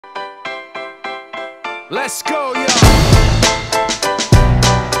Let's go, yo.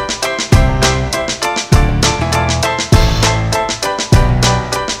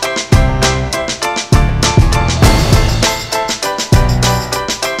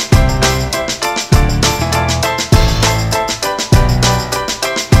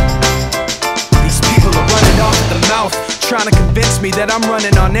 Trying to convince me that I'm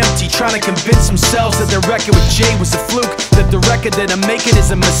running on empty, trying to convince themselves that their record with Jay was a fluke, that the record that I'm making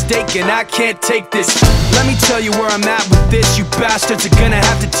is a mistake, and I can't take this. Let me tell you where I'm at with this. You bastards are gonna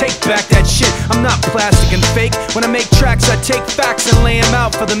have to take back that shit. I'm not plastic and fake. When I make tracks, I take facts and lay them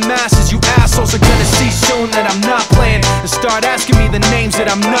out for the masses. You assholes are gonna see soon that I'm not playing, and start asking me the names that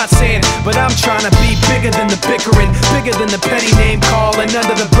I'm not saying. But I'm trying to be bigger than the bickering, bigger than the petty name calling,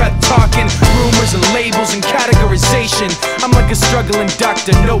 under the breath talking, rumors and labels and categorization. I'm like a struggling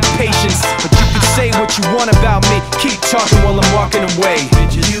doctor, no patience. But you can say what you want about me, keep talking while I'm walking away.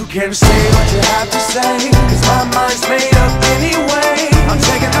 You can say what you have to say, cause my mind's made up anyway. I'm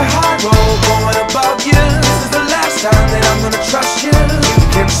taking the high road, going above you. This is the last time that I'm gonna trust you. You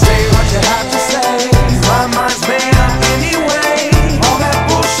can say what you have to say, cause my mind's made up anyway. All that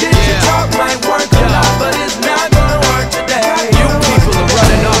bullshit you talk might work a lot, but it's not gonna work today. You people are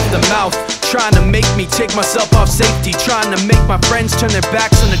running off the mouth, trying to make me take myself off safety, trying to make my friends turn their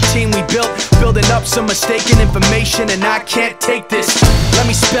backs on the team we built, building up some mistaken information, and I can't take this. Let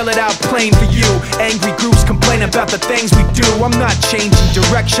me spell it out plain for you. Angry groups complain about the things we do. I'm not changing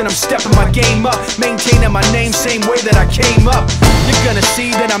direction, I'm stepping my game up, maintaining my name same way that I came up. You're gonna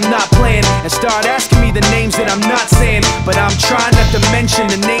see that I'm not playing, and start asking me the names that I'm not saying. But I'm trying not to mention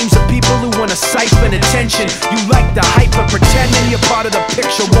the names of people who wanna siphon attention. You like the hype, but pretending you're part of the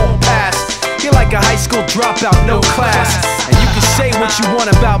picture won't pass. You're like a high school dropout, no class. And you can say what you want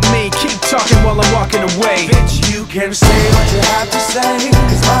about me, keep talking while I'm walking away. Bitch, you can say what you have to say,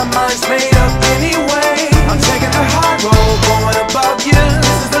 cause my mind's made up anyway. I'm taking the high road, going above you.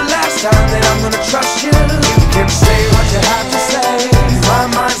 This is the last time that I'm gonna trust you. You can say what you have to